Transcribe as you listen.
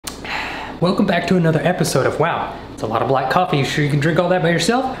Welcome back to another episode of Wow. It's a lot of black coffee. You sure you can drink all that by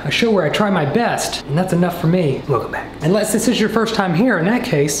yourself? A show where I try my best, and that's enough for me. Welcome back. Unless this is your first time here, in that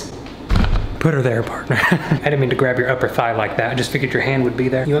case, put her there, partner. I didn't mean to grab your upper thigh like that. I just figured your hand would be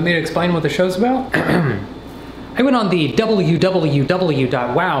there. You want me to explain what the show's about? I went on the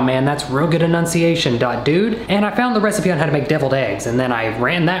www.wowman, that's real good enunciation.dude, and I found the recipe on how to make deviled eggs, and then I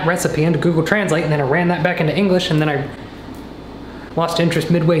ran that recipe into Google Translate, and then I ran that back into English, and then I lost interest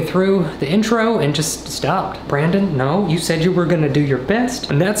midway through the intro and just stopped. Brandon, no, you said you were gonna do your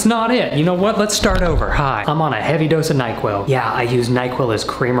best, and that's not it. You know what? Let's start over. Hi, I'm on a heavy dose of NyQuil. Yeah, I use NyQuil as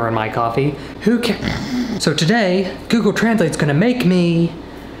creamer in my coffee. Who cares? So today, Google Translate's gonna make me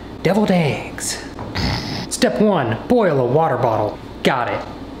deviled eggs. Step 1, boil a water bottle. Got it.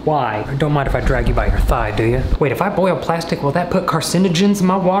 Why? Don't mind if I drag you by your thigh, do you? Wait, if I boil plastic, will that put carcinogens in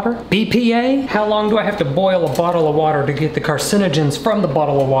my water? BPA? How long do I have to boil a bottle of water to get the carcinogens from the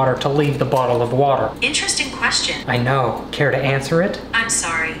bottle of water to leave the bottle of water? Interesting question. I know. Care to answer it? I'm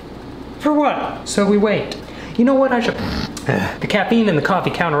sorry. For what? So we wait. You know what, I should... The caffeine in the coffee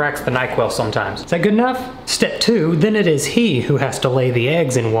counteracts the NyQuil sometimes. Is that good enough? Step 2, then it is he who has to lay the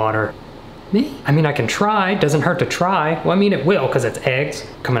eggs in water. Me? I mean, I can try. Doesn't hurt to try. Well, I mean, it will, because it's eggs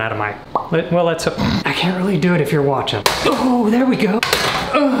coming out of my... Well, that's... I can't really do it if you're watching. Oh, there we go.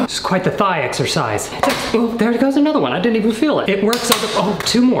 It's quite the thigh exercise. Oh, there goes another one. I didn't even feel it. It works over... Oh,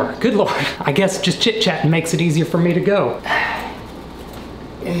 2 more. Good Lord. I guess just chit-chat makes it easier for me to go.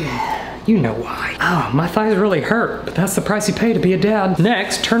 You know why. Oh, my thighs really hurt, but that's the price you pay to be a dad.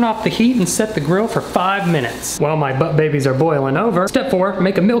 Next, turn off the heat and set the grill for 5 minutes. While my butt babies are boiling over, step 4,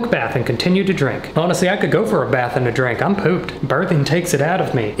 make a milk bath and continue to drink. Honestly, I could go for a bath and a drink. I'm pooped. Birthing takes it out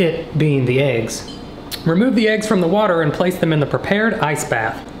of me, it being the eggs. Remove the eggs from the water and place them in the prepared ice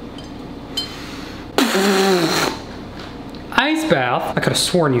bath. Ice bath? I could have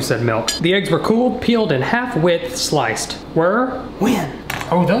sworn you said milk. The eggs were cooled, peeled, and half-width sliced. Were? When?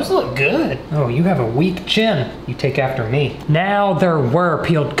 Oh, those look good. Oh, you have a weak chin. You take after me. Now there were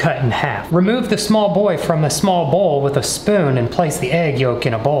peeled cut in half. Remove the small boy from a small bowl with a spoon and place the egg yolk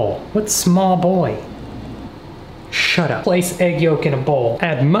in a bowl. What small boy? Shut up. Place egg yolk in a bowl.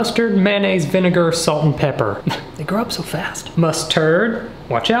 Add mustard, mayonnaise, vinegar, salt, and pepper. They grow up so fast. Mustard.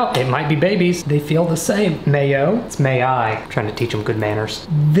 Watch out, it might be babies. They feel the same. Mayo. It's may I. I'm trying to teach them good manners.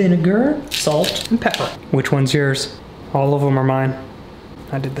 Vinegar, salt, and pepper. Which one's yours? All of them are mine.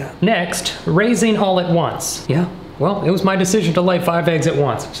 I did that. Next, raising all at once. Yeah, well, it was my decision to lay 5 eggs at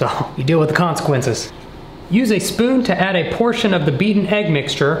once, so you deal with the consequences. Use a spoon to add a portion of the beaten egg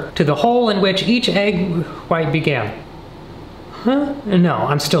mixture to the hole in which each egg white began. Huh? No,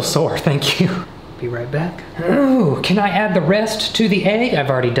 I'm still sore, thank you. Be right back. Oh, can I add the rest to the egg? I've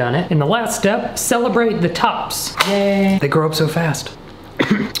already done it. In the last step, celebrate the tops. Yay. They grow up so fast.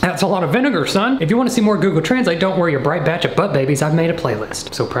 That's a lot of vinegar, son. If you want to see more Google Translate, don't worry, your bright batch of butt babies, I've made a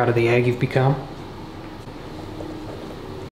playlist. So proud of the egg you've become.